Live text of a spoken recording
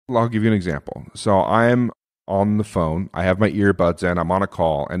I'll give you an example. So I'm on the phone. I have my earbuds in. I'm on a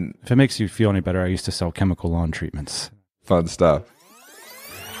call. And if it makes you feel any better, I used to sell chemical lawn treatments. Fun stuff.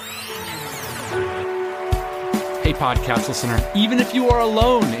 Hey, podcast listener, even if you are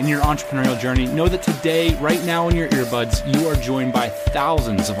alone in your entrepreneurial journey, know that today, right now in your earbuds, you are joined by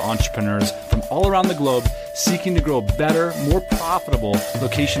thousands of entrepreneurs from all around the globe seeking to grow better, more profitable,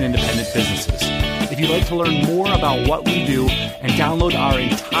 location-independent businesses. If you'd like to learn more about what we do and download our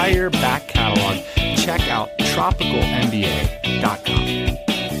entire back catalog, check out tropicalmba.com.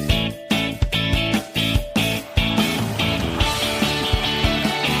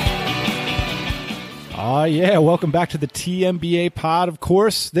 Yeah, welcome back to the TMBA pod. Of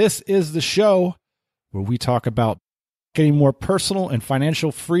course, this is the show where we talk about getting more personal and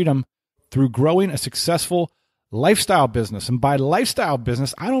financial freedom through growing a successful lifestyle business. And by lifestyle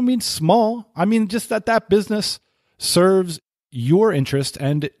business, I don't mean small. I mean just that business serves your interest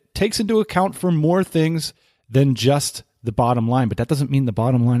and takes into account for more things than just the bottom line. But that doesn't mean the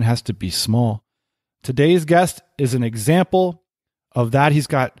bottom line has to be small. Today's guest is an example of that. He's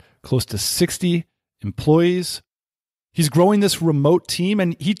got close to 60 employees. He's growing this remote team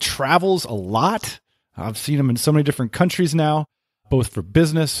and he travels a lot. I've seen him in so many different countries now, both for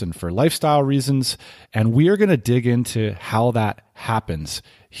business and for lifestyle reasons. And we are going to dig into how that happens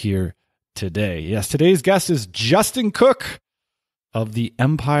here today. Yes, today's guest is Justin Cooke of the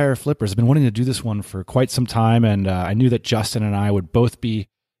Empire Flippers. I've been wanting to do this one for quite some time, and I knew that Justin and I would both be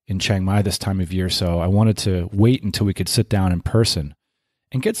in Chiang Mai this time of year, so I wanted to wait until we could sit down in person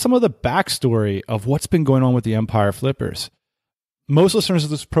and get some of the backstory of what's been going on with the Empire Flippers. Most listeners of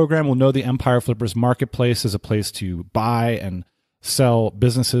this program will know the Empire Flippers marketplace is a place to buy and sell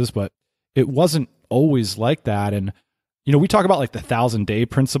businesses, but it wasn't always like that. And, we talk about like the 1,000-day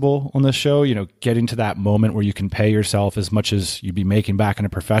principle on this show, getting to that moment where you can pay yourself as much as you'd be making back in a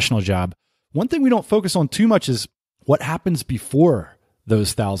professional job. One thing we don't focus on too much is what happens before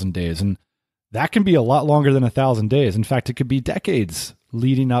those 1,000 days. And that can be a lot longer than 1,000 days. In fact, it could be decades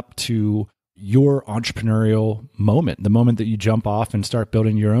leading up to your entrepreneurial moment, the moment that you jump off and start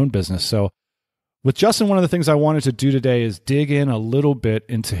building your own business. So with Justin, one of the things I wanted to do today is dig in a little bit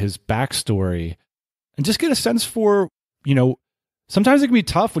into his backstory and just get a sense for, sometimes it can be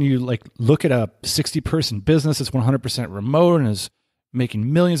tough when you look at a 60-person business that's 100% remote and is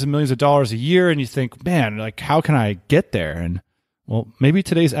making millions and millions of dollars a year. And you think, man, how can I get there? And well, maybe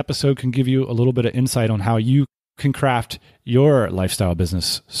today's episode can give you a little bit of insight on how you can craft your lifestyle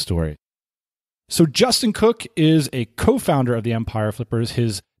business story. So Justin Cooke is a co-founder of the Empire Flippers.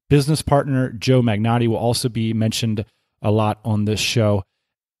 His business partner, Joe Magnotti, will also be mentioned a lot on this show.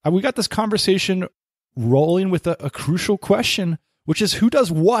 We got this conversation rolling with a crucial question, which is who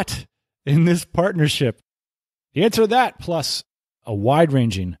does what in this partnership? The answer to that, plus a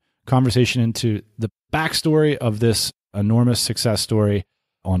wide-ranging conversation into the backstory of this enormous success story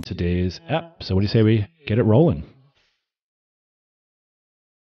on today's app. So what do you say we get it rolling?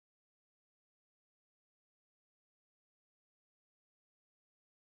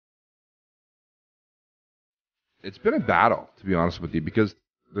 It's been a battle, to be honest with you, because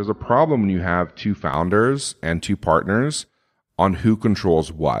there's a problem when you have two founders and two partners on who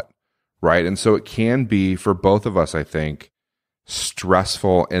controls what, right? And so it can be, for both of us, I think,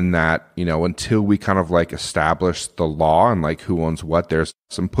 stressful in that, until we kind of establish the law and who owns what, there's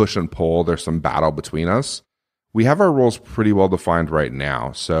some push and pull, there's some battle between us. We have our roles pretty well defined right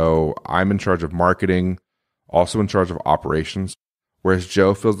now. So I'm in charge of marketing, also in charge of operations, whereas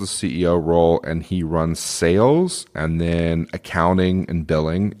Joe fills the CEO role and he runs sales and then accounting and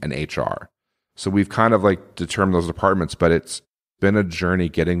billing and HR. So we've kind of determined those departments, but it's been a journey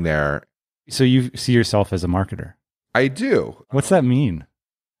getting there. So you see yourself as a marketer? I do. What's that mean?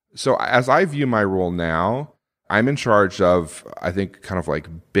 So as I view my role now, I'm in charge of, I think, kind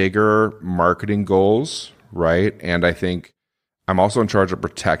of bigger marketing goals, right? And I think I'm also in charge of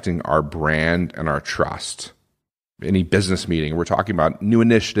protecting our brand and our trust. Any business meeting, we're talking about new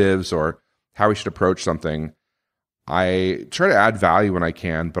initiatives or how we should approach something. I try to add value when I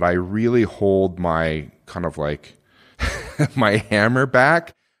can, but I really hold my kind of my hammer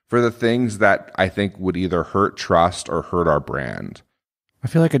back for the things that I think would either hurt trust or hurt our brand. I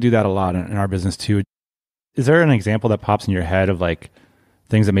feel like I do that a lot in our business too. Is there an example that pops in your head of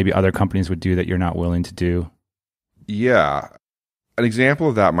things that maybe other companies would do that you're not willing to do? Yeah. An example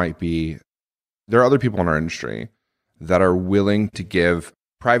of that might be there are other people in our industry that are willing to give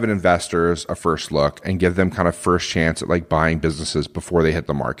private investors a first look and give them kind of first chance at buying businesses before they hit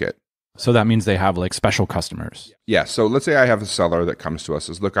the market. So that means they have special customers. Yeah. So let's say I have a seller that comes to us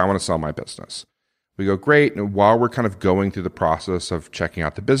and says, look, I want to sell my business. We go, great. And while we're kind of going through the process of checking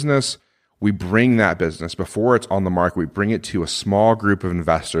out the business, we bring that business before it's on the market. We bring it to a small group of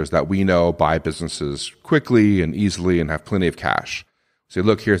investors that we know buy businesses quickly and easily and have plenty of cash. Say,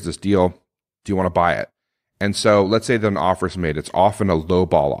 look, here's this deal. Do you want to buy it? And so let's say that an offer is made. It's often a low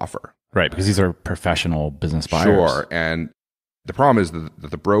ball offer. Right, because these are professional business buyers. Sure. And the problem is that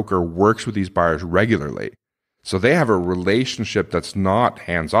the broker works with these buyers regularly. So they have a relationship that's not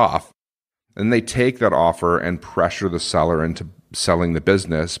hands off. And they take that offer and pressure the seller into selling the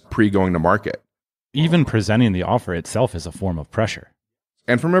business pre-going to market. Even presenting the offer itself is a form of pressure.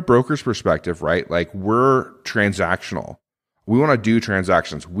 And from a broker's perspective, right, like we're transactional. We want to do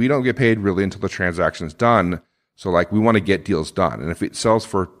transactions. We don't get paid really until the transaction's done. So like we want to get deals done. And if it sells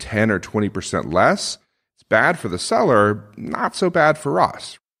for 10 or 20% less, it's bad for the seller, not so bad for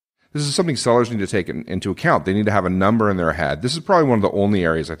us. This is something sellers need to take into account. They need to have a number in their head. This is probably one of the only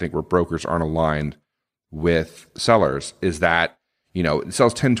areas I think where brokers aren't aligned with sellers is that, it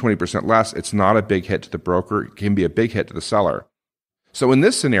sells 10, 20% less. It's not a big hit to the broker. It can be a big hit to the seller. So in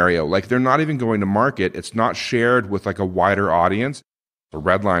this scenario, like they're not even going to market. It's not shared with like a wider audience. The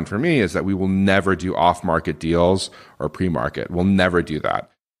red line for me is that we will never do off-market deals or pre-market. We'll never do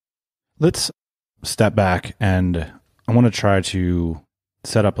that. Let's step back and I want to try to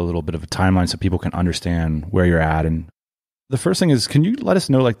set up a little bit of a timeline so people can understand where you're at. And the first thing is, can you let us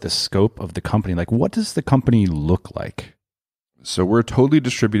know like the scope of the company? Like what does the company look like? So we're a totally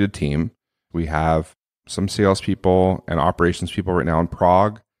distributed team. We have some salespeople and operations people right now in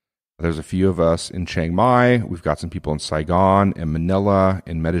Prague. There's a few of us in Chiang Mai. We've got some people in Saigon, in Manila,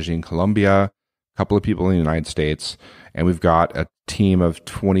 in Medellin, Colombia, a couple of people in the United States, and we've got a team of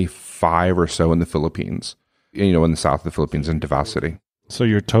 25 or so in the Philippines, in the south of the Philippines in Davao City. So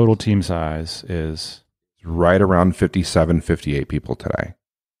your total team size is? Right around 57, 58 people today.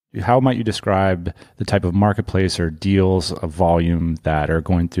 How might you describe the type of marketplace or deals of volume that are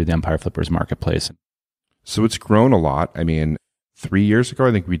going through the Empire Flippers marketplace? So it's grown a lot. I mean, 3 years ago,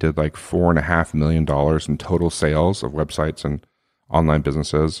 I think we did like $4.5 million in total sales of websites and online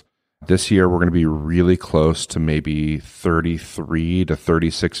businesses. This year, we're going to be really close to maybe 33 to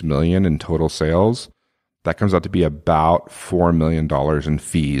 36 million in total sales. That comes out to be about $4 million in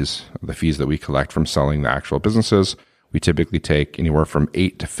fees, the fees that we collect from selling the actual businesses. We typically take anywhere from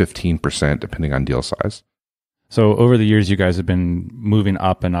 8 to 15%, depending on deal size. So over the years, you guys have been moving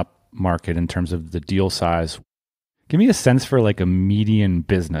up and up market in terms of the deal size. Give me a sense for like a median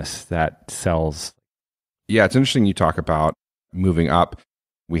business that sells. Yeah, it's interesting you talk about moving up.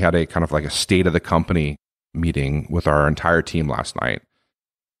 We had a kind of like a state of the company meeting with our entire team last night.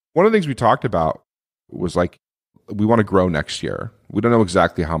 One of the things we talked about was like, we want to grow next year. We don't know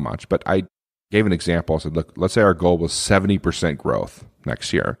exactly how much, but I gave an example. I said, look, let's say our goal was 70% growth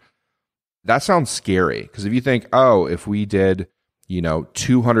next year. That sounds scary because if you think, if we did,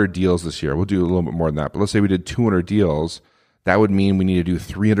 200 deals this year, we'll do a little bit more than that. But let's say we did 200 deals, that would mean we need to do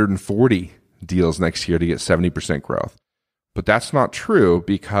 340 deals next year to get 70% growth. But that's not true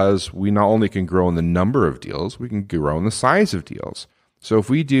because we not only can grow in the number of deals, we can grow in the size of deals. So if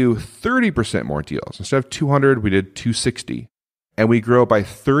we do 30% more deals, instead of 200, we did 260. And we grow by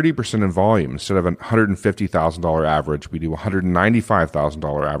 30% in volume. Instead of a $150,000 average, we do a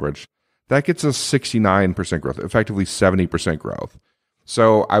 $195,000 average. That gets us 69% growth, effectively 70% growth.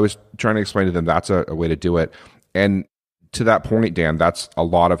 So I was trying to explain to them that's a way to do it. And to that point, Dan, that's a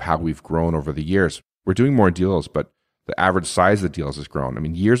lot of how we've grown over the years. We're doing more deals, but the average size of the deals has grown. I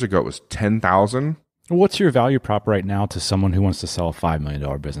mean, years ago, it was 10,000. What's your value prop right now to someone who wants to sell a $5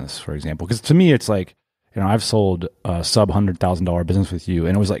 million business, for example? Because to me, it's like, I've sold a sub $100,000 business with you,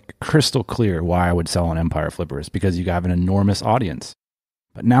 and it was like crystal clear why I would sell on Empire Flippers, because you have an enormous audience.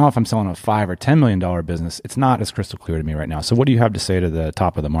 But now if I'm selling a $5 or $10 million business, it's not as crystal clear to me right now. So what do you have to say to the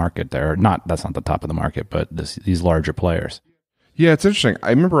top of the market there? That's not the top of the market, but these larger players. Yeah, it's interesting. I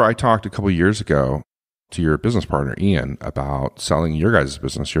remember I talked a couple of years ago to your business partner, Ian, about selling your guys'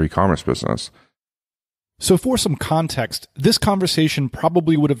 business, your e-commerce business. So for some context, this conversation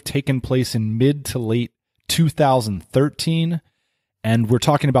probably would have taken place in mid to late 2013. And we're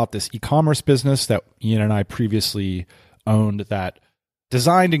talking about this e-commerce business that Ian and I previously owned that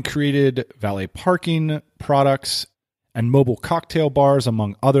designed and created valet parking products and mobile cocktail bars,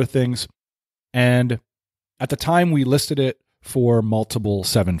 among other things. And at the time, we listed it for multiple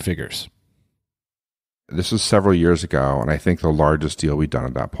seven figures. This was several years ago, and I think the largest deal we'd done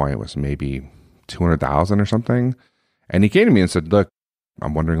at that point was maybe 200,000 or something. And he came to me and said, look,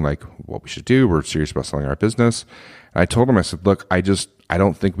 I'm wondering like what we should do. We're serious about selling our business. And I told him, I said, look, I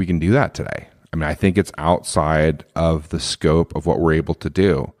don't think we can do that today. I mean, I think it's outside of the scope of what we're able to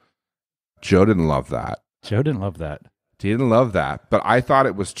do. Joe didn't love that. Joe didn't love that. He didn't love that, but I thought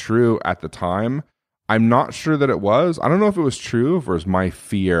it was true at the time. I'm not sure that it was. I don't know if it was true, if it was my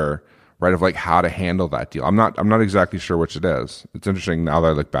fear, right, of like how to handle that deal. I'm not exactly sure which it is. It's interesting now that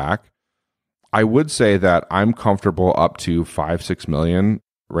I look back. I would say that I'm comfortable up to 5-6 million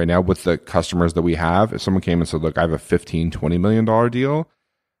right now with the customers that we have. If someone came and said, look, I have a $15-20 million deal,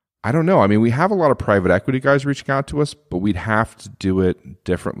 I don't know. I mean, we have a lot of private equity guys reaching out to us, but we'd have to do it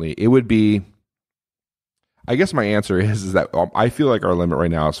differently. It would be, I guess my answer is that I feel like our limit right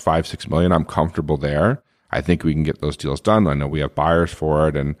now is 5-6 million. I'm comfortable there. I think we can get those deals done. I know we have buyers for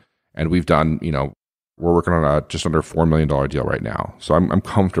it, and we've done, we're working on a just under $4 million deal right now. So I'm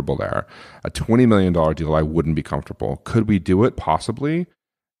comfortable there. A $20 million deal, I wouldn't be comfortable. Could we do it? Possibly.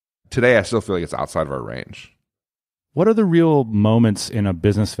 Today, I still feel like it's outside of our range. What are the real moments in a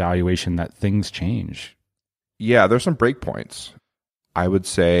business valuation that things change? Yeah, there's some break points. I would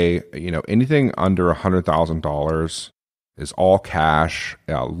say, anything under $100,000 is all cash.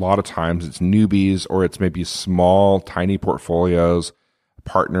 A lot of times it's newbies, or it's maybe small, tiny portfolios,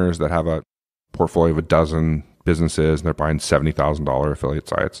 partners that have a portfolio of a dozen businesses and they're buying $70,000 affiliate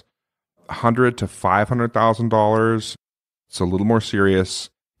sites. $100,000 to $500,000, it's a little more serious.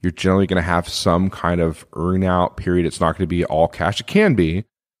 You're generally going to have some kind of earn-out period. It's not going to be all cash. It can be,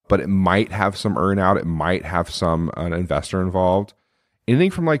 but it might have some earn-out. It might have an investor involved. Anything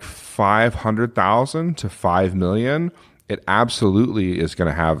from like $500,000 to $5 million, it absolutely is going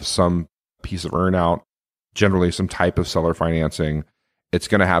to have some piece of earn-out, generally some type of seller financing. It's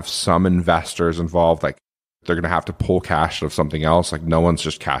going to have some investors involved, like they're going to have to pull cash out of something else. Like no one's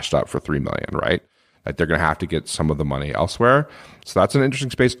just cashed up for $3 million, right? Like they're going to have to get some of the money elsewhere. So that's an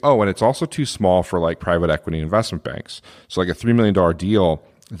interesting space. Oh, and it's also too small for like private equity investment banks. So like a $3 million deal,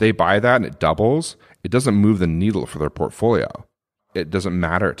 they buy that and it doubles. It doesn't move the needle for their portfolio. It doesn't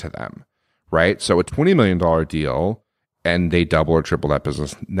matter to them, right? So a $20 million deal and they double or triple that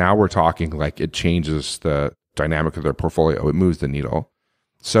business. Now we're talking like it changes the dynamic of their portfolio. It moves the needle.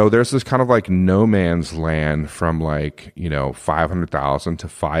 So there's this kind of like no man's land from like, $500,000 to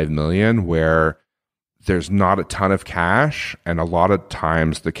 $5 million where there's not a ton of cash. And a lot of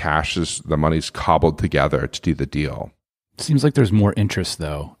times the money's cobbled together to do the deal. Seems like there's more interest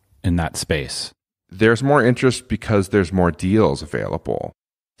though in that space. There's more interest because there's more deals available.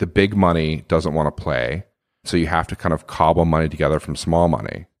 The big money doesn't want to play. So you have to kind of cobble money together from small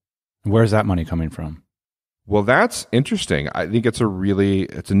money. Where's that money coming from? Well, that's interesting. I think it's a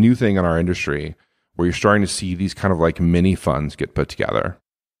new thing in our industry where you're starting to see these kind of like mini funds get put together.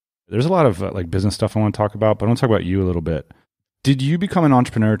 There's a lot of like business stuff I want to talk about, but I want to talk about you a little bit. Did you become an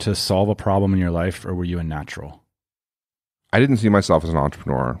entrepreneur to solve a problem in your life, or were you a natural? I didn't see myself as an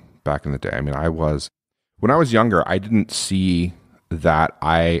entrepreneur back in the day. I mean, when I was younger, I didn't see that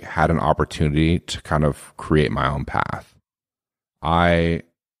I had an opportunity to kind of create my own path. I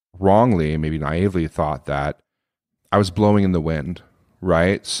wrongly, maybe naively, thought that I was blowing in the wind,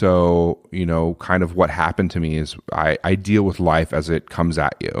 right? So, kind of what happened to me is I deal with life as it comes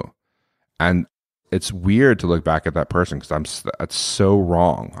at you. And it's weird to look back at that person because that's so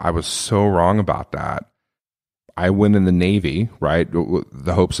wrong. I was so wrong about that. I went in the Navy, right?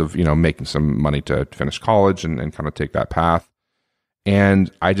 The hopes of, making some money to finish college and kind of take that path.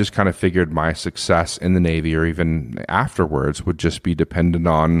 And I just kind of figured my success in the Navy or even afterwards would just be dependent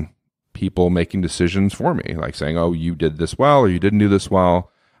on people making decisions for me, like saying, oh, you did this well or you didn't do this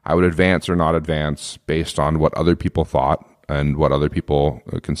well. I would advance or not advance based on what other people thought and what other people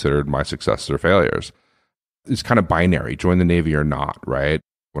considered my successes or failures. It's kind of binary, join the Navy or not, right?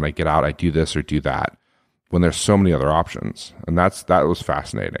 When I get out, I do this or do that, when there's so many other options. And that was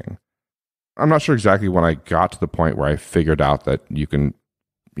fascinating. I'm not sure exactly when I got to the point where I figured out that you can,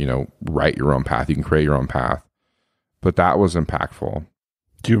 write your own path, you can create your own path. But that was impactful.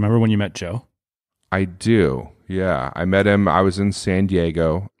 Do you remember when you met Joe? I do. Yeah. I met him. I was in San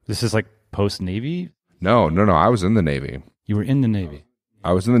Diego. This is like post-Navy? No. I was in the Navy. You were in the Navy?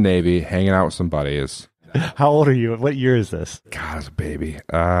 I was in the Navy hanging out with some buddies. How old are you? What year is this? God, I was a baby.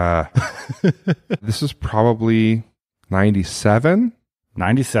 This is probably 97.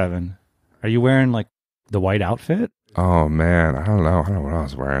 97. Are you wearing like the white outfit? Oh man, I don't know what I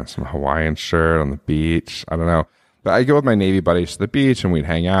was wearing. Some Hawaiian shirt on the beach. I don't know. But I go with my Navy buddies to the beach and we'd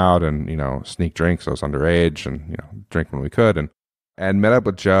hang out and, sneak drinks. I was underage and, drink when we could and met up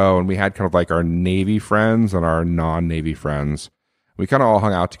with Joe, and we had kind of like our Navy friends and our non-Navy friends. We kind of all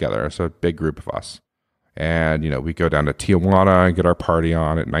hung out together. So a big group of us. And, we go down to Tijuana and get our party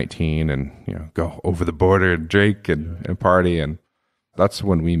on at 19 and, go over the border and drink and party. And that's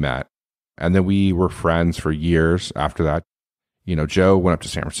when we met. And then we were friends for years after that. Joe went up to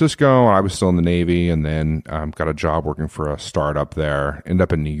San Francisco. I was still in the Navy, and then got a job working for a startup there. Ended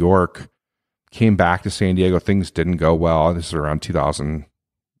up in New York. Came back to San Diego. Things didn't go well. This is around 2000,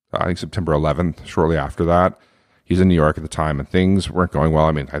 I think September 11th, shortly after that. He's in New York at the time, and things weren't going well.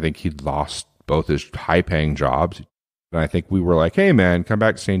 I mean, I think he'd lost both his high-paying jobs. And I think we were like, hey, man, come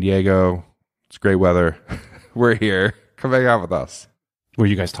back to San Diego. It's great weather. We're here. Come hang out with us. Were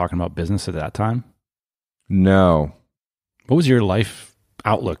you guys talking about business at that time? No. What was your life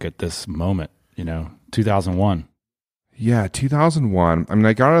outlook at this moment, 2001? Yeah, 2001. I mean,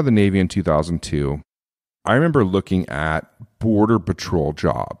 I got out of the Navy in 2002. I remember looking at Border Patrol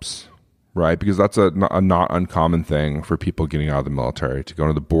jobs, right? Because that's a not uncommon thing for people getting out of the military to go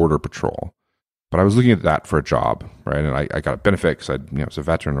into the Border Patrol. But I was looking at that for a job, right? And I got a benefit because I was a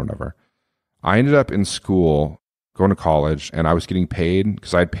veteran or whatever. I ended up in school, going to college, and I was getting paid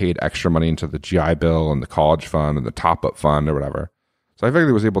because I had paid extra money into the GI Bill and the college fund and the top-up fund or whatever. So I figured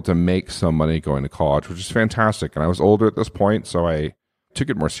I was able to make some money going to college, which is fantastic. And I was older at this point, so I took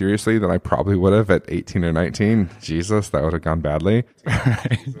it more seriously than I probably would have at 18 or 19. Jesus, that would have gone badly.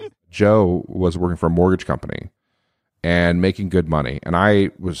 Joe was working for a mortgage company and making good money. And I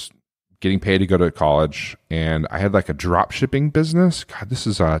was getting paid to go to college, and I had like a drop shipping business. God, this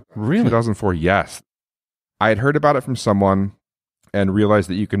is really 2004. Yes. I had heard about it from someone and realized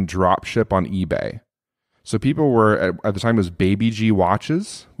that you can drop ship on eBay. So people were, at the time, it was Baby G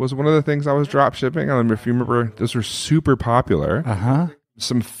watches was one of the things I was drop shipping. I don't know if you remember, those were super popular. Uh-huh.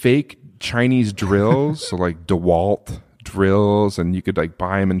 Some fake Chinese drills, so like DeWalt drills, and you could like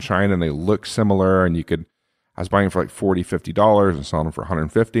buy them in China and they look similar, and I was buying them for like $40, $50 and selling them for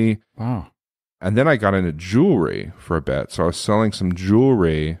 $150. Wow. And then I got into jewelry for a bit. So I was selling some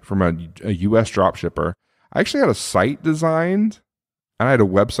jewelry from a US drop shipper. I actually had a site designed, and I had a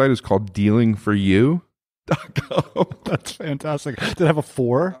website. It's called dealingforyou.com. That's fantastic. Did it have a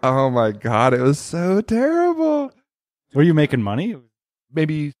 4? Oh my God, it was so terrible. Were you making money?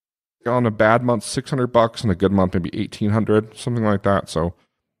 Maybe on a bad month, $600, and a good month, maybe $1,800, something like that. So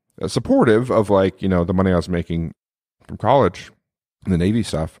supportive of the money I was making from college and the Navy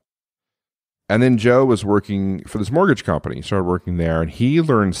stuff. And then Joe was working for this mortgage company. He started working there, and he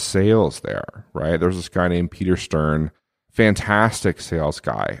learned sales there, right? There was this guy named Peter Stern, fantastic sales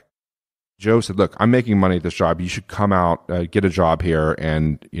guy. Joe said, look, I'm making money at this job. You should come out, get a job here,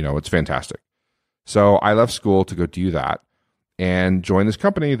 and, it's fantastic. So I left school to go do that and join this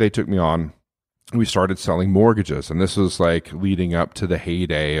company. They took me on. We started selling mortgages, and this was like leading up to the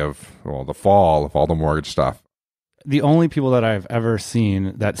heyday of, the fall of all the mortgage stuff. The only people that I've ever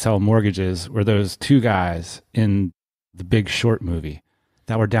seen that sell mortgages were those 2 guys in the Big Short movie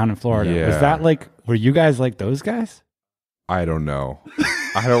that were down in Florida. Yeah. Was that were you guys like those guys? I don't know.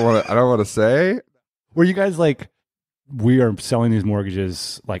 I don't want to say. Were you guys we are selling these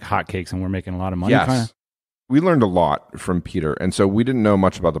mortgages like hotcakes and we're making a lot of money? Yes. Kinda? We learned a lot from Peter. And so we didn't know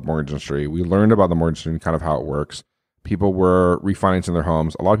much about the mortgage industry. We learned about the mortgage industry and kind of how it works. People were refinancing their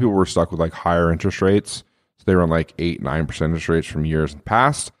homes. A lot of people were stuck with higher interest rates. So they were on 8-9% interest rates from years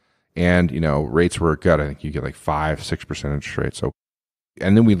past. And, rates were good. I think you get 5-6% interest rates. So,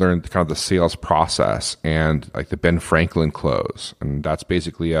 and then we learned kind of the sales process and the Ben Franklin close. And that's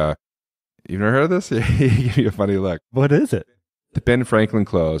basically you've never heard of this? You give me a funny look. What is it? The Ben Franklin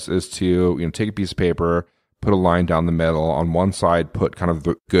close is to, take a piece of paper, put a line down the middle. On one side, put kind of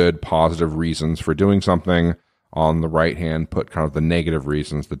the good, positive reasons for doing something. On the right hand, put kind of the negative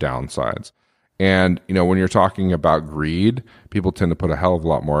reasons, the downsides. And, when you're talking about greed, people tend to put a hell of a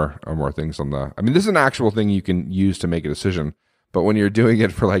lot more things on this is an actual thing you can use to make a decision. But when you're doing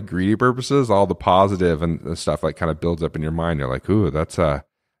it for greedy purposes, all the positive and stuff kind of builds up in your mind. You're like, ooh, there's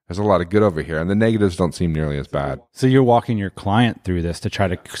a lot of good over here. And the negatives don't seem nearly as bad. So you're walking your client through this to try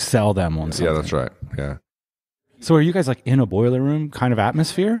to sell them on something. Yeah, that's right. Yeah. So are you guys in a boiler room kind of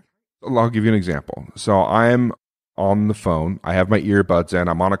atmosphere? I'll give you an example. So I'm on the phone. I have my earbuds in.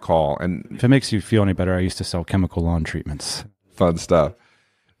 I'm on a call. And if it makes you feel any better, I used to sell chemical lawn treatments. Fun stuff.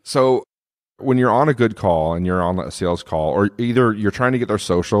 So when you're on a good call and you're on a sales call, or either you're trying to get their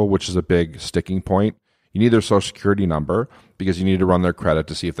social, which is a big sticking point, you need their social security number because you need to run their credit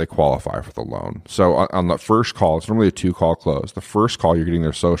to see if they qualify for the loan. So on the first call, it's normally a 2-call close. The first call, you're getting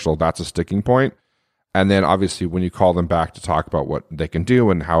their social. That's a sticking point. And then obviously when you call them back to talk about what they can do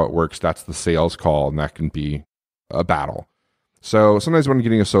and how it works, that's the sales call, and that can be a battle. So sometimes when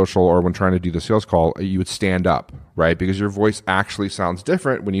getting a social or when trying to do the sales call, you would stand up, right? Because your voice actually sounds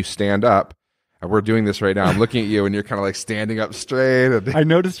different when you stand up. And we're doing this right now. I'm looking at you and you're kind of standing up straight. And I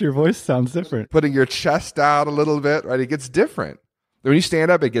noticed your voice sounds different. Putting your chest out a little bit, right? It gets different. When you stand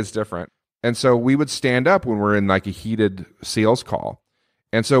up, it gets different. And so we would stand up when we're in like a heated sales call.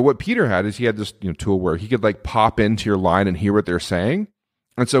 And so what Peter had is he had this tool where he could like pop into your line and hear what they're saying.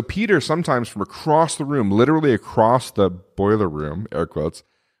 And so Peter sometimes from across the room, literally across the boiler room, air quotes,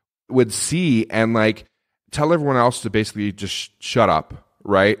 would see and like tell everyone else to basically just shut up,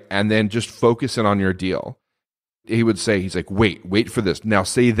 right? And then just focus in on your deal. He would say, he's like, wait for this. Now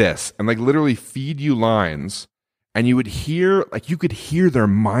say this. And like literally feed you lines. And you would hear, like you could hear their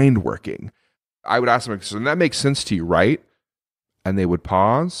mind working. I would ask them, so that makes sense to you, right? And they would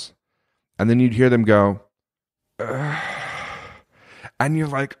pause. And then you'd hear them go, ugh. And you're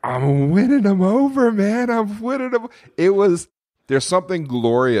like, I'm winning them over, man. I'm winning them. There's something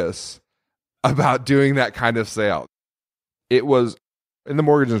glorious about doing that kind of sale. It was in the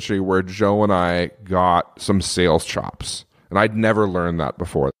mortgage industry where Joe and I got some sales chops. And I'd never learned that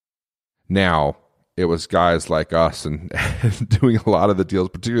before. Now, it was guys like us and doing a lot of the deals,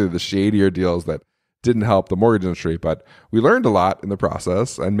 particularly the shadier deals that didn't help the mortgage industry. But we learned a lot in the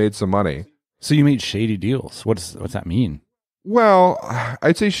process and made some money. So you made shady deals. What's that mean? Well,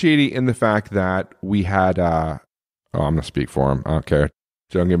 I'd say shady in the fact that we had, I'm going to speak for him. I don't care.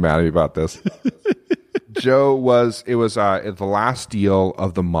 Don't get mad at me about this. Joe it was the last deal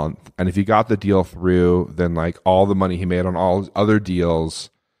of the month. And if he got the deal through, then like all the money he made on all his other deals,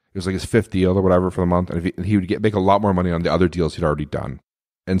 it was like his fifth deal or whatever for the month. And he would make a lot more money on the other deals he'd already done.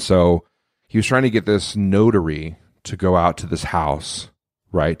 And so he was trying to get this notary to go out to this house,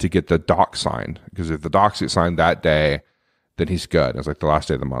 right, to get the doc signed. Because if the docs get signed that day, then he's good. It was like the last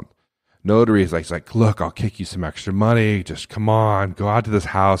day of the month. Notary is like, he's like, look, I'll kick you some extra money. Just come on, go out to this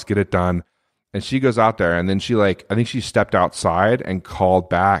house, get it done. And she goes out there and then I think she stepped outside and called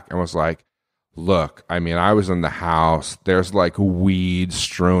back and was like, look, I mean, I was in the house. There's like weed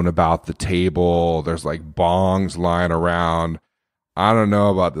strewn about the table. There's like bongs lying around. I don't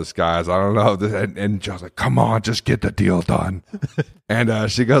know about this, guys. I don't know. And Joe's like, come on, just get the deal done. And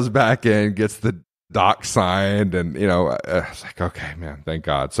she goes back in, gets the doc signed, and it's like, okay, man, thank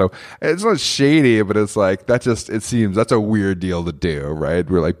God. So it's not shady, but it's like it seems that's a weird deal to do, right?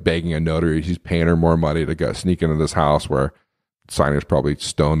 We're like begging a notary. She's paying her more money to go sneak into this house where the signer's probably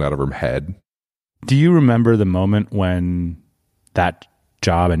stoned out of her head. Do you remember the moment when that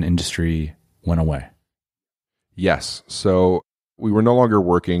job and industry went away? Yes. So we were no longer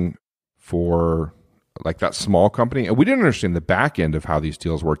working for like that small company. And we didn't understand the back end of how these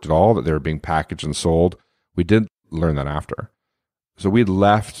deals worked at all, that they were being packaged and sold. We did learn that after. So we'd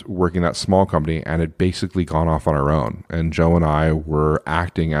left working that small company and had basically gone off on our own. And Joe and I were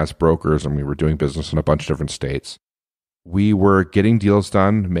acting as brokers and we were doing business in a bunch of different states. We were getting deals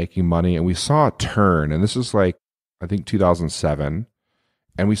done, making money, and we saw a turn. And this is like, I think 2007.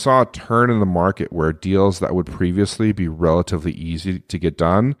 And we saw a turn in the market where deals that would previously be relatively easy to get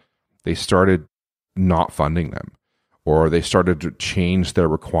done, they started not funding them, or they started to change their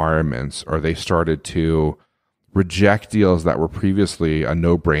requirements, or they started to reject deals that were previously a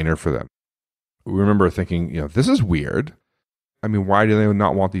no-brainer for them. We remember thinking, this is weird. I mean, why do they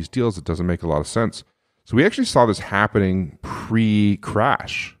not want these deals? It doesn't make a lot of sense. So we actually saw this happening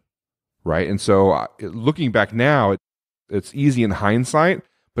pre-crash, right? And so looking back now, it's easy in hindsight,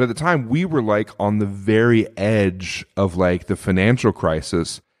 but at the time we were like on the very edge of like the financial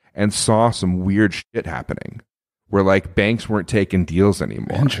crisis and saw some weird shit happening where like banks weren't taking deals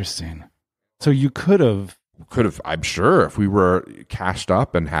anymore. Interesting. So you could have, I'm sure, if we were cashed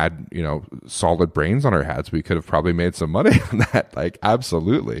up and had, solid brains on our heads, we could have probably made some money on that. Like,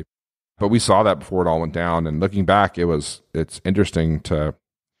 absolutely. But we saw that before it all went down. And looking back, it's interesting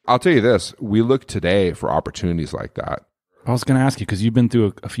I'll tell you this, we look today for opportunities like that. I was going to ask you, because you've been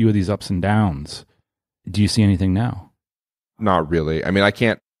through a few of these ups and downs. Do you see anything now? Not really. I mean, I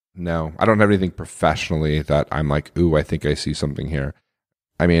don't have anything professionally that I'm like, ooh, I think I see something here.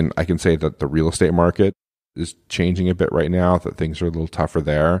 I mean, I can say that the real estate market is changing a bit right now, that things are a little tougher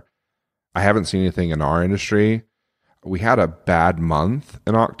there. I haven't seen anything in our industry. We had a bad month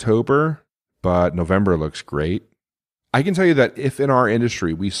in October, but November looks great. I can tell you that if in our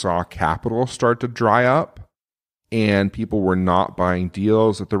industry we saw capital start to dry up and people were not buying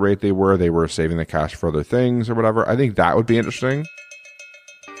deals at the rate they were saving the cash for other things or whatever, I think that would be interesting.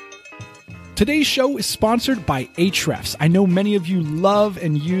 Today's show is sponsored by Ahrefs. I know many of you love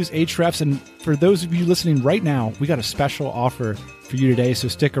and use Ahrefs, and for those of you listening right now, we got a special offer for you today, so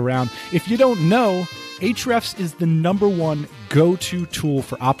stick around. If you don't know, Ahrefs is the #1 go-to tool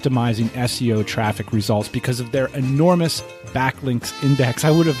for optimizing SEO traffic results because of their enormous backlinks index.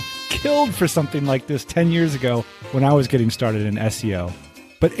 I would have killed for something like this 10 years ago when I was getting started in SEO.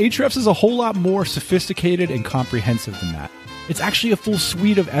 But Ahrefs is a whole lot more sophisticated and comprehensive than that. It's actually a full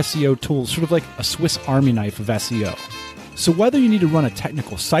suite of SEO tools, sort of like a Swiss Army knife of SEO. So whether you need to run a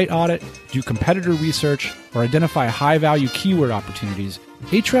technical site audit, do competitor research, or identify high-value keyword opportunities,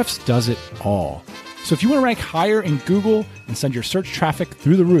 Ahrefs does it all. So if you want to rank higher in Google and send your search traffic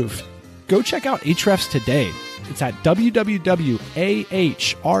through the roof, go check out Ahrefs today. It's at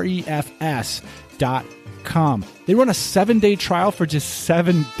www.ahrefs.com. They run a 7-day trial for just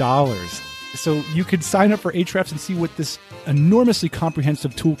 $7. So you could sign up for Ahrefs and see what this enormously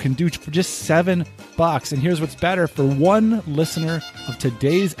comprehensive tool can do for just $7. And here's what's better. For one listener of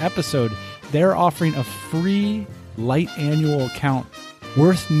today's episode, they're offering a free light annual account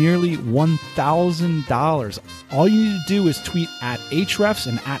worth nearly $1,000. All you need to do is tweet at Ahrefs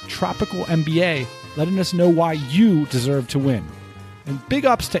and at Tropical MBA, letting us know why you deserve to win. And big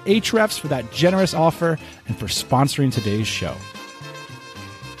ups to Ahrefs for that generous offer and for sponsoring today's show.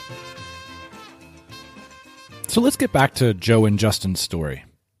 So let's get back to Joe and Justin's story.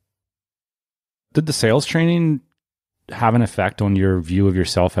 Did the sales training have an effect on your view of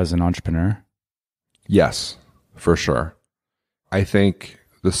yourself as an entrepreneur? Yes, for sure. I think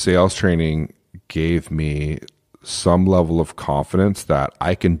the sales training gave me some level of confidence that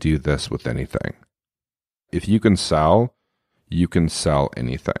I can do this with anything. If you can sell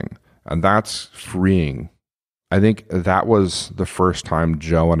anything. And that's freeing. I think that was the first time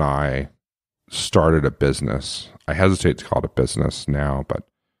Joe and I started a business. I hesitate to call it a business now, but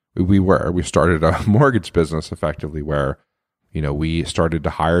we started a mortgage business effectively where, we started to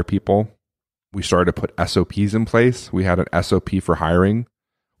hire people. We started to put SOPs in place. We had an SOP for hiring.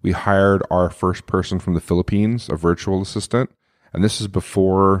 We hired our first person from the Philippines, a virtual assistant. And this is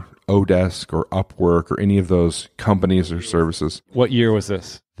before Odesk or Upwork or any of those companies or services. What year was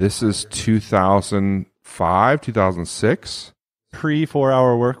this? This is 2005, 2006.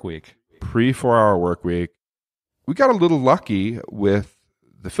 Pre-4-hour work week. Pre-4-hour work week. We got a little lucky with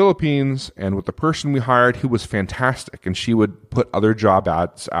the Philippines and with the person we hired who was fantastic. And she would put other job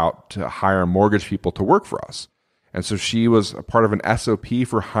ads out to hire mortgage people to work for us. And so she was a part of an SOP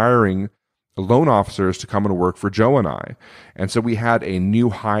for hiring loan officers to come and work for Joe and I. And so we had a new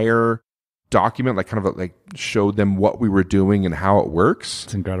hire document, like showed them what we were doing and how it works.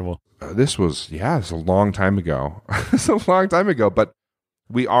 It's incredible. This was a long time ago. It's a long time ago, but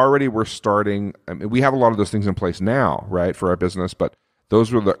we already were starting. I mean, we have a lot of those things in place now, right, for our business, but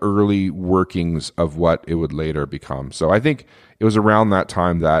those were the early workings of what it would later become. So I think it was around that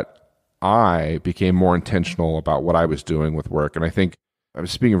time that I became more intentional about what I was doing with work. And I think, I'm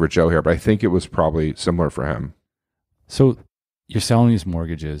speaking for Joe here, but I think it was probably similar for him. So you're selling these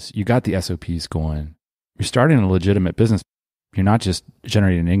mortgages. You got the SOPs going. You're starting a legitimate business. You're not just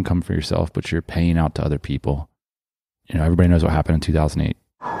generating income for yourself, but you're paying out to other people. Everybody knows what happened in 2008.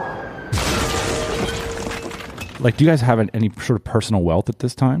 Do you guys have any sort of personal wealth at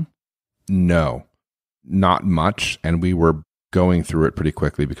this time? No, not much. And we were going through it pretty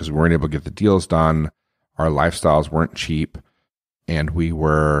quickly because we weren't able to get the deals done. Our lifestyles weren't cheap. And we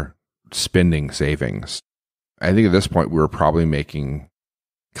were spending savings. I think at this point we were probably making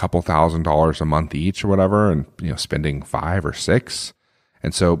a couple $1,000s a month each or whatever, and spending $5,000 or $6,000.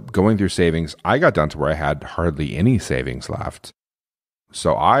 And so going through savings, I got down to where I had hardly any savings left.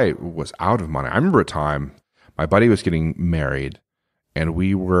 So I was out of money. I remember a time my buddy was getting married, and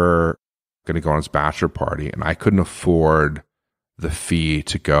we were going to go on his bachelor party, and I couldn't afford the fee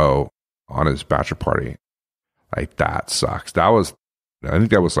to go on his bachelor party. That sucks. I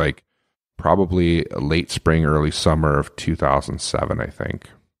think that was probably late spring, early summer of 2007, I think.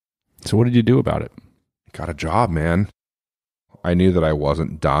 So what did you do about it? Got a job, man. I knew that I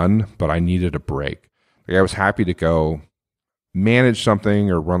wasn't done, but I needed a break. I was happy to go manage something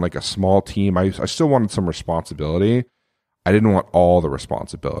or run a small team. I still wanted some responsibility. I didn't want all the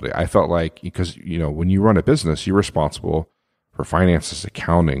responsibility. I felt because, when you run a business, you're responsible for finances,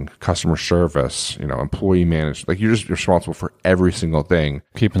 accounting, customer service, employee management. You're just responsible for every single thing.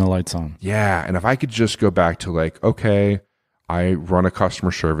 Keeping the lights on. Yeah. And if I could just go back to okay, I run a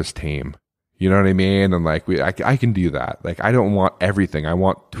customer service team. You know what I mean? And I can do that. I don't want everything. I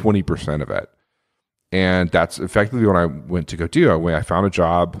want 20% of it. And that's effectively what I went to go do. I found a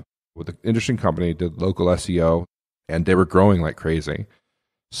job with an interesting company, did local SEO, and they were growing like crazy.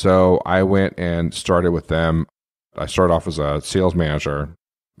 So I went and started with them. I started off as a sales manager,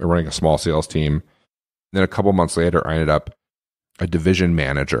 running a small sales team. Then a couple months later, I ended up a division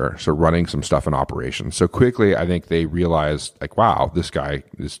manager, so running some stuff in operations. So quickly, I think they realized, wow, this guy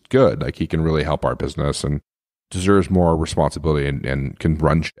is good. He can really help our business and deserves more responsibility and can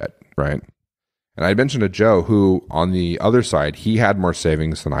run shit, right? And I mentioned to Joe, who on the other side, he had more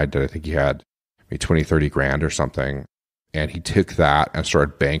savings than I did. I think he had maybe 20, 30 grand or something. And he took that and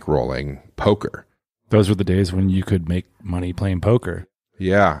started bankrolling poker. Those were the days when you could make money playing poker.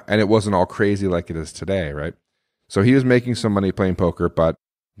 Yeah. And it wasn't all crazy like it is today, right? So he was making some money playing poker, but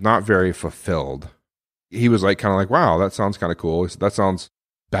not very fulfilled. He was like, kind of like, wow, that sounds kind of cool. That sounds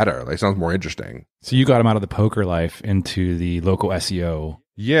better. Like, sounds more interesting. So you got him out of the poker life into the local SEO.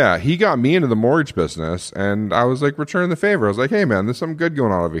 Yeah, he got me into the mortgage business, and I was like, return the favor. I was like, hey, man, there's something good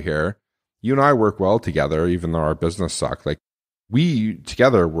going on over here. You and I work well together, even though our business sucked. Like, we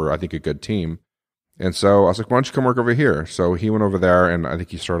together were, I think, a good team. And so I was like, why don't you come work over here? So he went over there, and I think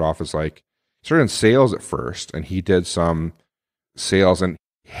he started off as like, started in sales at first, and he did some sales and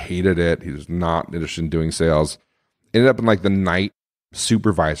hated it. He was not interested in doing sales. Ended up in like the night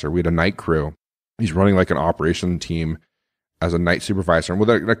supervisor. We had a night crew. He's running like an operation team as a night supervisor. And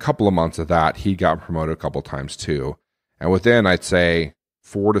within a couple of months of that, he got promoted a couple of times too. And within, I'd say,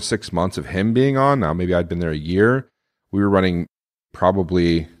 4 to 6 months of him being on, now maybe I'd been there a year, we were running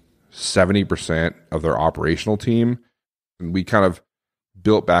probably 70% of their operational team. And we kind of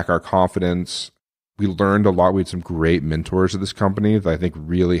built back our confidence. We learned a lot. We had some great mentors at this company that I think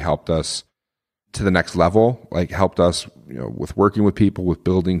really helped us to the next level, like helped us, with working with people, with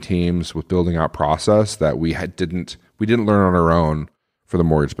building teams, with building out process that we didn't learn on our own for the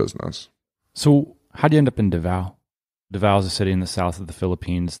mortgage business. So how did you end up in Davao? Davao is a city in the south of the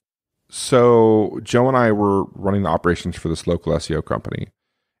Philippines. So Joe and I were running the operations for this local SEO company,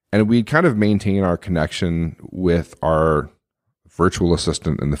 and we kind of maintain our connection with our virtual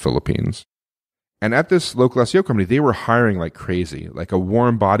assistant in the Philippines. And at this local SEO company, they were hiring like crazy. Like a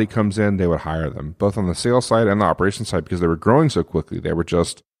warm body comes in, they would hire them, both on the sales side and the operations side, because they were growing so quickly. They were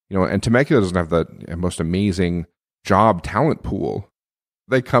just, and Temecula doesn't have the most amazing job talent pool.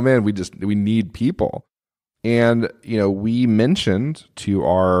 They come in, we need people. And, we mentioned to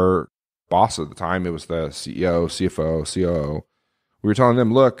our boss at the time, it was the CEO, CFO, COO. We were telling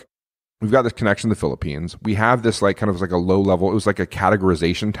them, look, we've got this connection to the Philippines. We have this like kind of like a low level, it was like a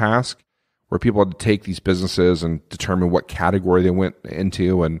categorization task where people had to take these businesses and determine what category they went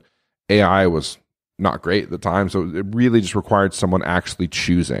into. And AI was not great at the time. So it really just required someone actually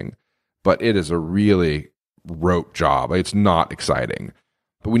choosing. But it is a really rote job. It's not exciting.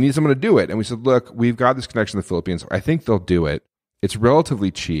 But we need someone to do it. And we said, look, we've got this connection to the Philippines. I think they'll do it. It's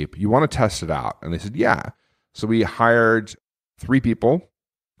relatively cheap. You want to test it out? And they said, yeah. So we hired 3 people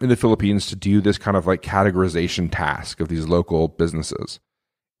in the Philippines to do this kind of like categorization task of these local businesses.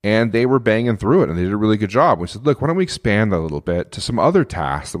 And they were banging through it, and they did a really good job. We said, look, why don't we expand that a little bit to some other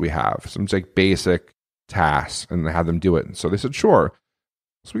tasks that we have, some like basic tasks, and have them do it. And so they said, sure.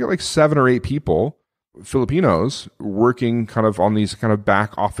 So we got like 7 or 8 people, Filipinos, working kind of on these kind of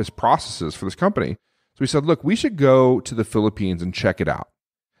back office processes for this company. So we said, look, we should go to the Philippines and check it out.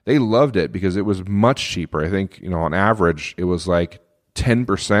 They loved it because it was much cheaper. I think, on average, it was like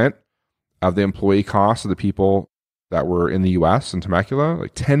 10% of the employee costs of the people that were in the US in Temecula,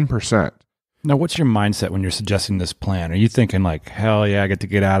 like 10%. Now, what's your mindset when you're suggesting this plan? Are you thinking like, hell yeah, I get to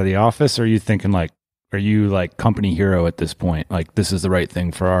get out of the office? Or are you thinking like, are you like company hero at this point? Like, this is the right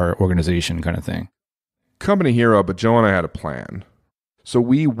thing for our organization kind of thing? Company hero, but Joe and I had a plan. So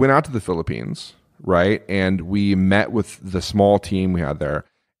we went out to the Philippines, right? And we met with the small team we had there.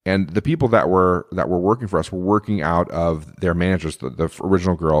 And the people that were working for us were working out of their managers, the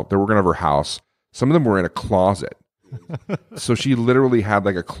original girl. They were working out of her house. Some of them were in a closet. So she literally had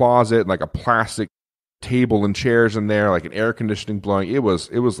like a closet, like a plastic table and chairs in there, like an air conditioning blowing. It was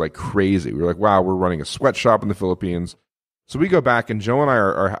like crazy. We were like, wow, we're running a sweatshop in the Philippines. So we go back, and Joe and I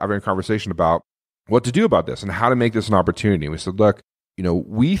are having a conversation about what to do about this and how to make this an opportunity. We said, look,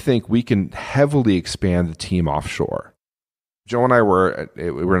 we think we can heavily expand the team offshore. Joe and I were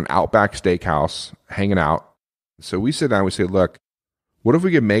in an Outback Steakhouse hanging out. So we sit down and we say, look, what if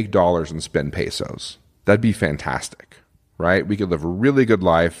we could make dollars and spend pesos? That'd be fantastic, right? We could live a really good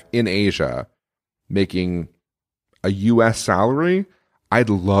life in Asia, making a US salary. I'd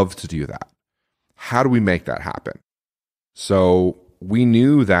love to do that. How do we make that happen? So we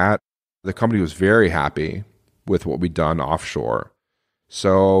knew that the company was very happy with what we'd done offshore.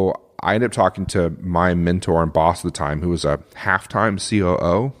 So I ended up talking to my mentor and boss at the time, who was a half-time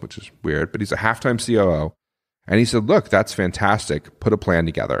COO, which is weird, but he's a half-time COO. And he said, look, that's fantastic. Put a plan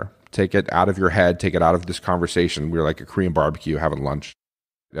together. Take it out of your head. Take it out of this conversation. We were like a Korean barbecue having lunch.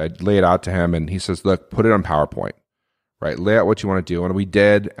 I lay it out to him, and he says, look, put it on PowerPoint, right? Lay out what you want to do. And we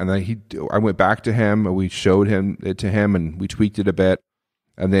did. And then I went back to him, and we showed it to him, and we tweaked it a bit.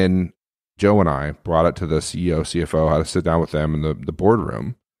 And then Joe and I brought it to the CEO, CFO, how to sit down with them in the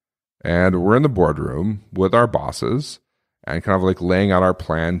boardroom. And we're in the boardroom with our bosses and kind of like laying out our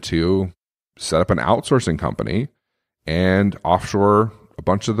plan to set up an outsourcing company and offshore a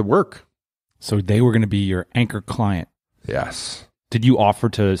bunch of the work. So they were going to be your anchor client. Yes. Did you offer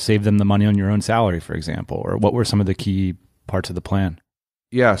to save them the money on your own salary, for example? Or what were some of the key parts of the plan?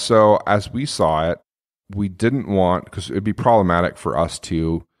 Yeah. So as we saw it, we didn't want, because it'd be problematic for us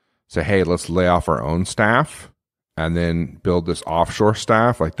to say, hey, let's lay off our own staff and then build this offshore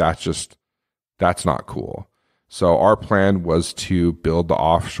staff. Like that's not cool. So our plan was to build the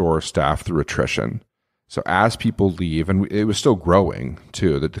offshore staff through attrition. So as people leave, and it was still growing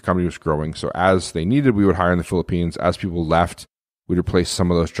too, that the company was growing. So as they needed, we would hire in the Philippines. As people left, we'd replace some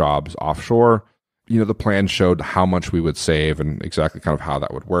of those jobs offshore. The plan showed how much we would save and exactly kind of how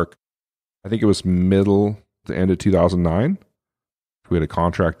that would work. I think it was middle to end of 2009. We had a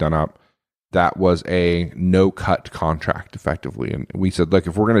contract done up. That was a no-cut contract, effectively. And we said, look,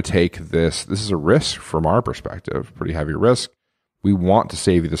 if we're going to take this is a risk from our perspective, pretty heavy risk. We want to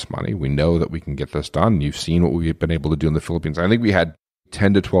save you this money. We know that we can get this done. You've seen what we've been able to do in the Philippines. I think we had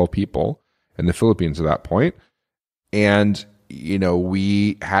 10 to 12 people in the Philippines at that point. And,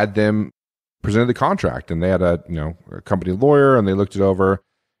 we had them presented the contract, and they had a company lawyer, and they looked it over.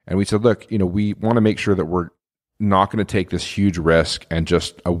 And we said, look, we want to make sure that we're not going to take this huge risk and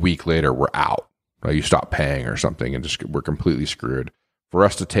just a week later we're out. Right? You stop paying or something and just we're completely screwed. For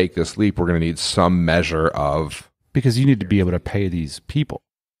us to take this leap, we're going to need some measure of... Because you need to be able to pay these people.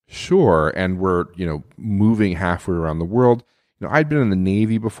 Sure. And we're, moving halfway around the world. I'd been in the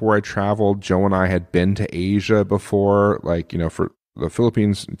Navy before I traveled. Joe and I had been to Asia before, for the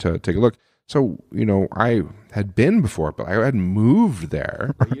Philippines to take a look. So, I had been before, but I hadn't moved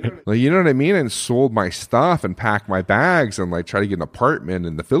there. You know what I mean? And sold my stuff and packed my bags and try to get an apartment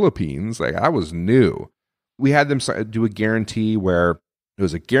in the Philippines. I was new. We had them do a guarantee where it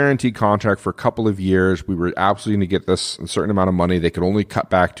was a guaranteed contract for a couple of years. We were absolutely going to get this a certain amount of money. They could only cut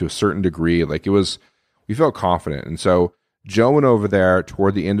back to a certain degree. We felt confident. And so Joe went over there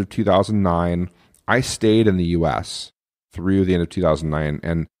toward the end of 2009. I stayed in the US through the end of 2009.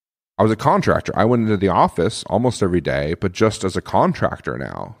 And I was a contractor. I went into the office almost every day, but just as a contractor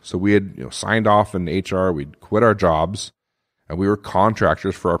now. So we had signed off in HR, we'd quit our jobs, and we were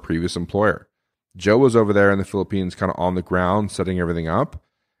contractors for our previous employer. Joe was over there in the Philippines, kind of on the ground, setting everything up.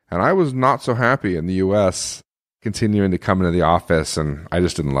 And I was not so happy in the US, continuing to come into the office, and I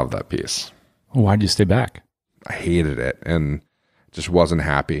just didn't love that piece. Why'd you stay back? I hated it and just wasn't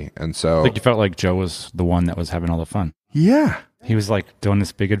happy. And so... you felt like Joe was the one that was having all the fun. Yeah. He was doing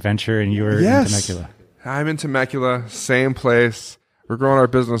this big adventure, and you were in Temecula. I'm in Temecula, same place. We're growing our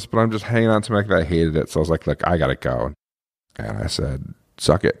business, but I'm just hanging out in Temecula. I hated it. So I was like, look, I got to go. And I said,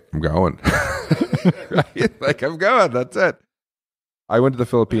 suck it. I'm going. Right? I'm going. That's it. I went to the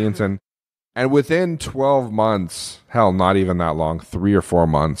Philippines, and within 12 months, hell, not even that long, 3 or 4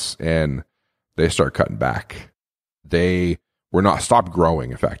 months, and they start cutting back. They were not stopped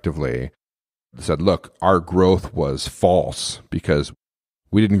growing effectively. They said, look, our growth was false because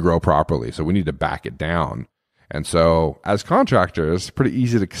we didn't grow properly, so we need to back it down. And so as contractors, it's pretty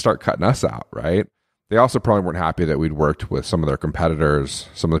easy to start cutting us out, right? They also probably weren't happy that we'd worked with some of their competitors.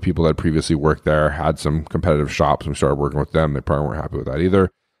 Some of the people that had previously worked there had some competitive shops, and we started working with them. They probably weren't happy with that either.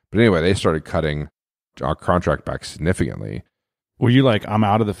 But anyway, they started cutting our contract back significantly. Were you like, I'm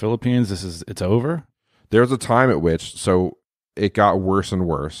out of the Philippines, it's over? There was a time at which, so it got worse and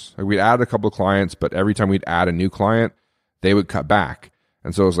worse. We'd add a couple of clients, but every time we'd add a new client, they would cut back.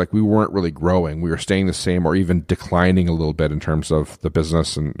 And so it was we weren't really growing. We were staying the same or even declining a little bit in terms of the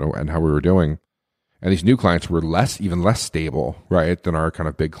business and how we were doing. And these new clients were even less stable, right, than our kind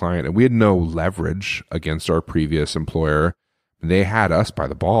of big client. And we had no leverage against our previous employer. They had us by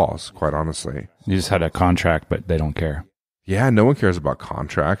the balls, quite honestly. You just had a contract, but they don't care. Yeah, no one cares about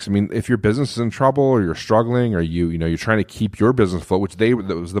contracts. I mean, if your business is in trouble or you're struggling or you're trying to keep your business afloat, which that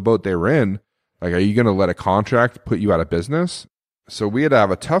was the boat they were in, are you going to let a contract put you out of business? So we had to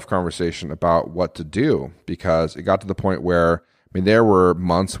have a tough conversation about what to do, because it got to the point where, there were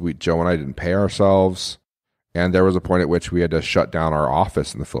months Joe and I didn't pay ourselves, and there was a point at which we had to shut down our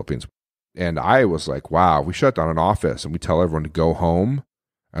office in the Philippines. And I was like, wow, we shut down an office and we tell everyone to go home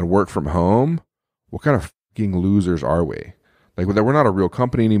and work from home. What kind of fucking losers are we? We're not a real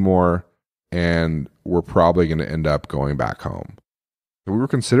company anymore, and we're probably going to end up going back home. So we were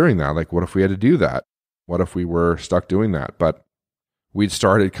considering that. What if we had to do that? What if we were stuck doing that? But we'd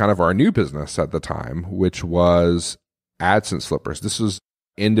started kind of our new business at the time, which was AdSense flippers. This was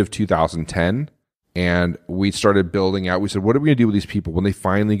end of 2010. And we started building out. We said, what are we going to do with these people when they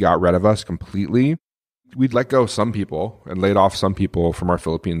finally got rid of us completely? We'd let go of some people and laid off some people from our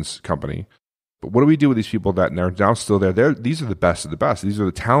Philippines company. But what do we do with these people that are now still there? These are the best of the best. These are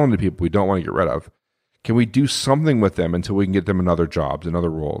the talented people we don't want to get rid of. can we do something with them until we can get them in other jobs and other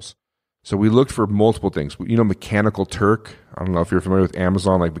roles? So we looked for multiple things. Mechanical Turk. I don't know if you're familiar with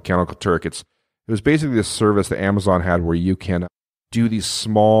Amazon, like Mechanical Turk. It was basically this service that Amazon had where you can do these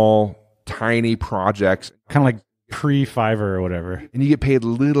small, tiny projects. Kind of like pre-Fiverr or whatever. And you get paid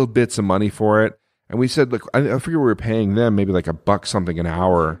little bits of money for it. And we said, look, I figure we were paying them maybe like $1 something an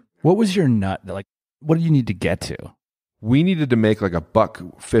hour. What was your nut? Like, what do you need to get to? We needed to make like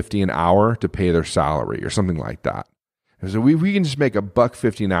 $1.50 an hour to pay their salary or something like that. And so we can just make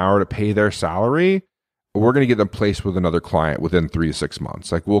 $1.50 an hour to pay their salary. We're going to get them placed with another client within 3 to 6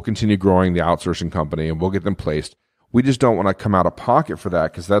 months. Like we'll continue growing the outsourcing company and we'll get them placed. We just don't want to come out of pocket for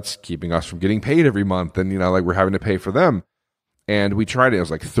that because that's keeping us from getting paid every month. And, like we're having to pay for them. And we tried it. It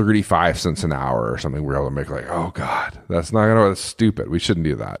was like 35 cents an hour or something. We were able to make like, oh God, that's stupid. We shouldn't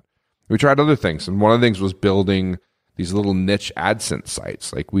do that. We tried other things. And one of the things was building these little niche AdSense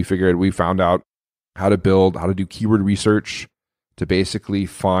sites. Like we found out how to do keyword research to basically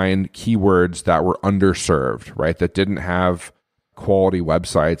find keywords that were underserved, right? That didn't have quality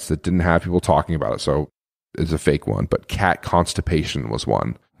websites, that didn't have people talking about it. So it's a fake one, but cat constipation was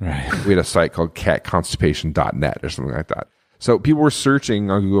one. Right. We had a site called catconstipation.net or something like that. So people were searching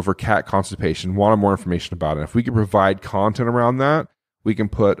on Google for cat constipation, wanted more information about it. If we could provide content around that, we can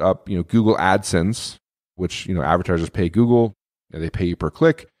put up, Google AdSense, which, advertisers pay Google, they pay you per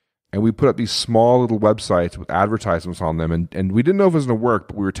click. And we put up these small little websites with advertisements on them. And we didn't know if it was going to work,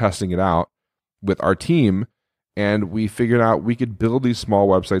 but we were testing it out with our team. And we figured out we could build these small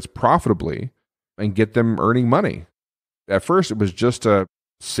websites profitably and get them earning money. At first, it was just to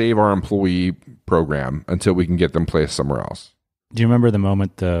save our employee program until we can get them placed somewhere else. Do you remember the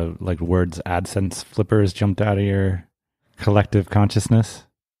moment the words AdSense flippers jumped out of your collective consciousness?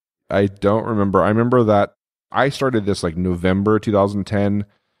 I don't remember. I remember that I started this like November 2010,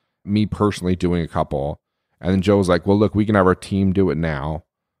 me personally doing a couple. And then Joe was like, well, look, we can have our team do it now.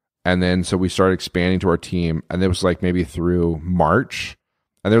 And then so we started expanding to our team. And it was like maybe through March.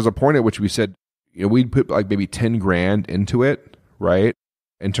 And there was a point at which we said, we'd put like maybe 10 grand into it, right?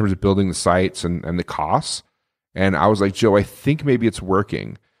 In terms of building the sites and the costs. And I was like, Joe, I think maybe it's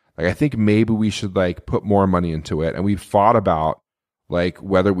working. Like, I think maybe we should like put more money into it. And we fought about like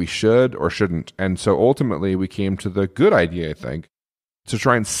whether we should or shouldn't. And so ultimately we came to the good idea, I think, to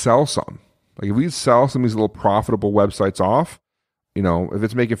try and sell some. Like if we sell some of these little profitable websites off, if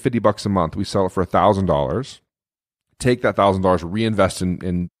it's making $50 a month, we sell it for $1,000, take that $1,000, reinvest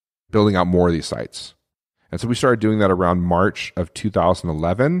in building out more of these sites. And so we started doing that around March of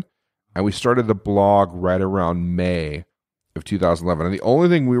 2011. And we started the blog right around May of 2011. And the only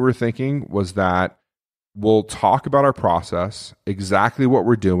thing we were thinking was that we'll talk about our process, exactly what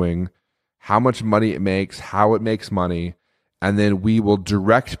we're doing, how much money it makes, how it makes money, and then we will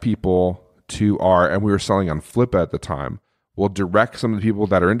direct people to and we were selling on Flippa at the time, we'll direct some of the people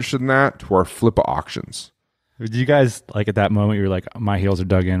that are interested in that to our Flippa auctions. Did you guys, like at that moment, you were like, my heels are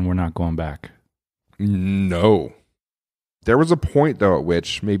dug in, we're not going back? No. There was a point, though, at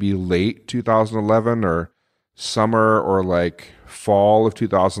which maybe late 2011 or summer or like fall of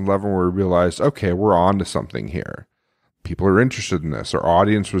 2011 where we realized, okay, we're on to something here. People are interested in this. Our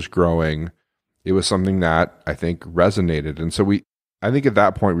audience was growing. It was something that I think resonated. And so I think at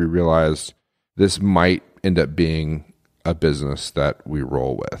that point we realized this might end up being a business that we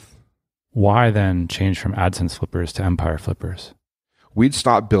roll with. Why then change from AdSense flippers to Empire flippers? We'd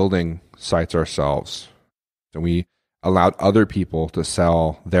stopped building sites ourselves. And we allowed other people to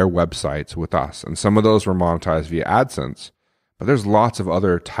sell their websites with us. And some of those were monetized via AdSense. But there's lots of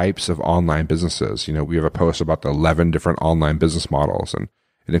other types of online businesses. We have a post about the 11 different online business models. And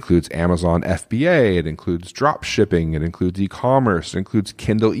it includes Amazon FBA. It includes drop shipping. It includes e-commerce. It includes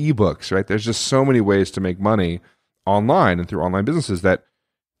Kindle ebooks, right? There's just so many ways to make money online and through online businesses that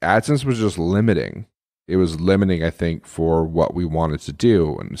AdSense was just limiting. It was limiting, I think, for what we wanted to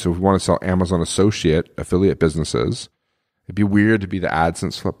do. And so if we want to sell Amazon Associate affiliate businesses, it'd be weird to be the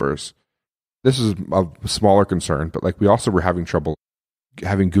AdSense flippers. This is a smaller concern, but like we also were having trouble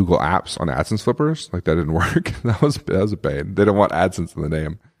having Google apps on AdSense flippers. Like that didn't work. that was a pain. They don't want AdSense in the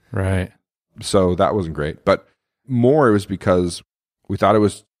name. Right. So that wasn't great. But more it was because we thought it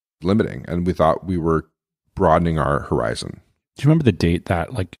was limiting and we thought we were broadening our horizon. Do you remember the date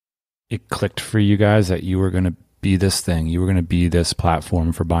that like it clicked for you guys that you were going to be this thing? You were going to be this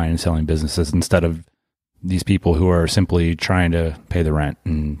platform for buying and selling businesses instead of these people who are simply trying to pay the rent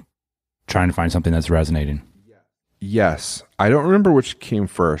and trying to find something that's resonating? Yes. I don't remember which came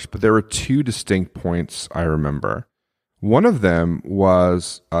first, but there were two distinct points I remember. One of them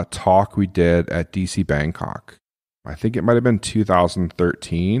was a talk we did at DC Bangkok. I think it might have been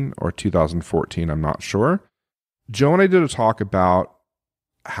 2013 or 2014. I'm not sure. Joe and I did a talk about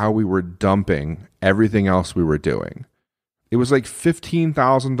how we were dumping everything else we were doing. It was like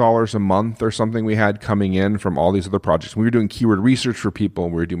 $15,000 a month or something we had coming in from all these other projects. We were doing keyword research for people.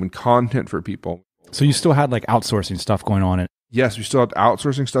 We were doing content for people. So you still had like outsourcing stuff going on. Yes, we still had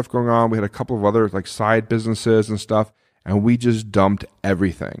outsourcing stuff going on. We had a couple of other like side businesses and stuff, and we just dumped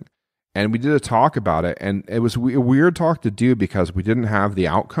everything. And we did a talk about it, and it was a weird talk to do because we didn't have the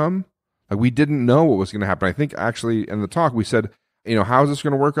outcome. Like we didn't know what was going to happen. I think actually in the talk we said, how is this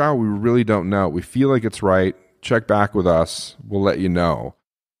going to work out? We really don't know. We feel like it's right. Check back with us. We'll let you know.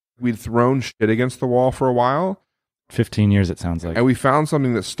 We'd thrown shit against the wall for a while. 15 years, it sounds like. And we found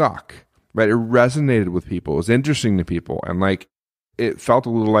something that stuck, right? It resonated with people. It was interesting to people. And like, it felt a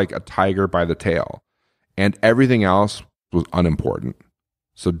little like a tiger by the tail. And everything else was unimportant.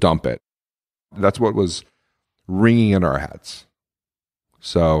 So dump it. That's what was ringing in our heads.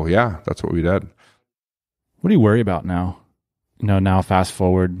 So yeah, that's what we did. What do you worry about now? Now fast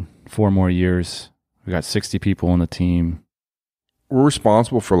forward 4 more years. We got 60 people on the team. We're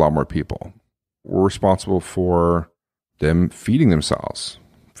responsible for a lot more people. We're responsible for them feeding themselves,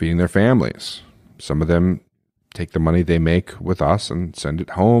 feeding their families. Some of them take the money they make with us and send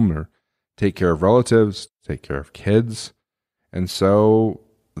it home, or take care of relatives, take care of kids. And so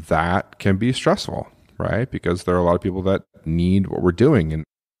that can be stressful, right? Because there are a lot of people that need what we're doing. And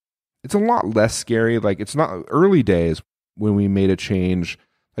it's a lot less scary. Like, it's not early days when we made a change.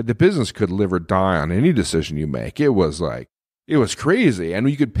 Like, the business could live or die on any decision you make. It was crazy. And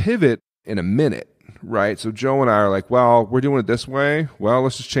you could pivot in a minute, right? So Joe and I are like, well, we're doing it this way. Well,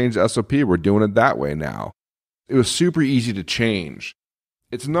 let's just change the SOP. We're doing it that way now. It was super easy to change.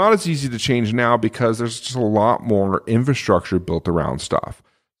 It's not as easy to change now because there's just a lot more infrastructure built around stuff.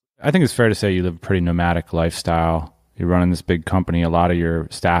 I think it's fair to say you live a pretty nomadic lifestyle. You're running this big company. A lot of your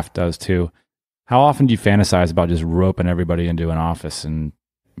staff does too. How often do you fantasize about just roping everybody into an office and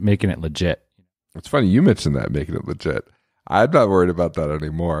making it legit? It's funny you mentioned that, making it legit. I'm not worried about that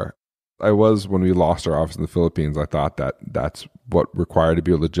anymore. I was when we lost our office in the Philippines. I thought that that's what required to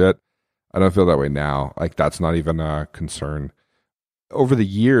be legit. I don't feel that way now. Like, that's not even a concern. Over the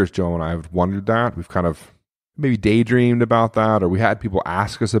years, Joe and I have wondered that. We've kind of maybe daydreamed about that, or we had people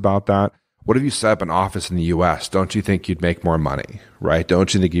ask us about that. What if you set up an office in the US? Don't you think you'd make more money, right?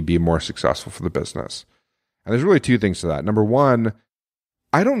 Don't you think you'd be more successful for the business? And there's really 2 things to that. Number one,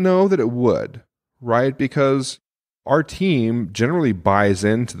 I don't know that it would, right? Because our team generally buys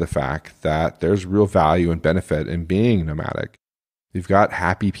into the fact that there's real value and benefit in being nomadic. We've got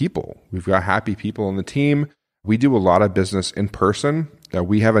happy people. We've got happy people on the team. We do a lot of business in person.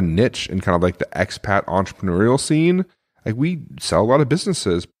 We have a niche in kind of like the expat entrepreneurial scene. Like, we sell a lot of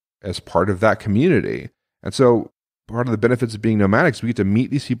businesses as part of that community. And so part of the benefits of being nomadic is we get to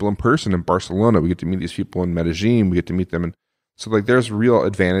meet these people in person in Barcelona. We get to meet these people in Medellin. We get to meet them. And so like, there's real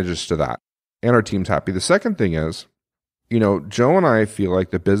advantages to that. And our team's happy. The second thing is, Joe and I feel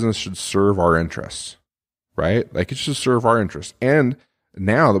like the business should serve our interests, right? Like, it should serve our interests. And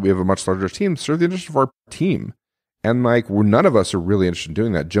now that we have a much larger team, serve the interest of our team. And like, none of us are really interested in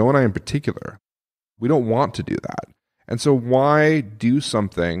doing that. Joe and I in particular, we don't want to do that. And so why do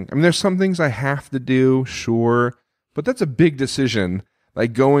something? I mean, there's some things I have to do, sure, but that's a big decision.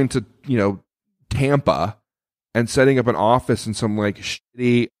 Like going to, Tampa and setting up an office in some like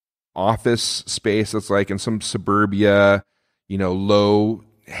shitty office space that's like in some suburbia, low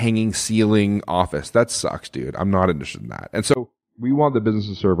hanging ceiling office. That sucks, dude. I'm not interested in that. And so we want the business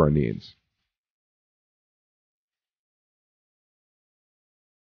to serve our needs.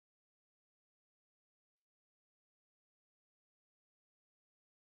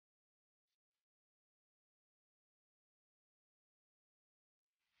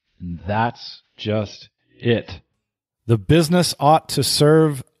 And that's just it. The business ought to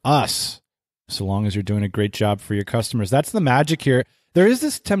serve us, so long as you're doing a great job for your customers. That's the magic here. There is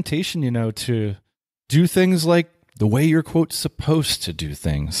this temptation, to do things like the way you're, quote, supposed to do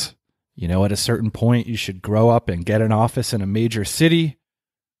things. At a certain point, you should grow up and get an office in a major city,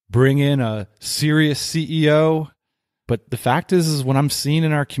 bring in a serious CEO. But the fact is what I'm seeing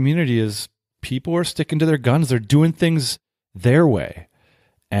in our community is people are sticking to their guns. They're doing things their way.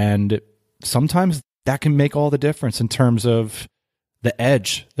 And sometimes that can make all the difference in terms of the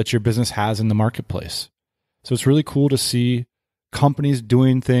edge that your business has in the marketplace. So it's really cool to see companies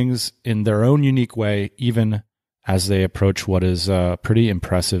doing things in their own unique way, even as they approach what is a pretty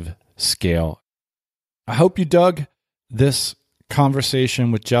impressive scale. I hope you dug this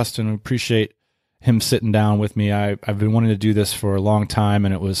conversation with Justin. I appreciate him sitting down with me. I've been wanting to do this for a long time,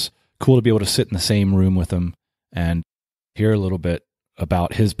 and it was cool to be able to sit in the same room with him and hear a little bit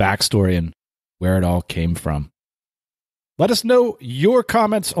about his backstory and where it all came from. Let us know your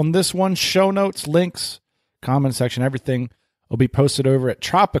comments on this one. Show notes, links, comment section, everything will be posted over at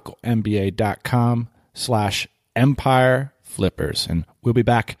tropicalmba.com/Empire Flippers. And we'll be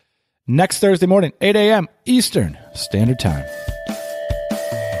back next Thursday morning, 8 a.m. Eastern Standard Time.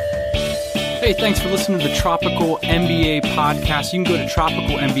 Hey, thanks for listening to the Tropical MBA podcast. You can go to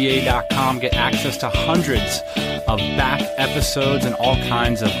tropicalmba.com, get access to hundreds of back episodes and all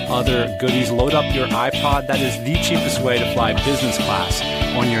kinds of other goodies. Load up your iPod. That is the cheapest way to fly business class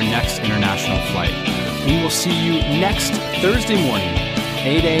on your next international flight. We will see you next Thursday morning,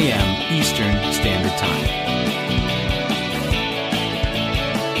 8 a.m. Eastern Standard Time.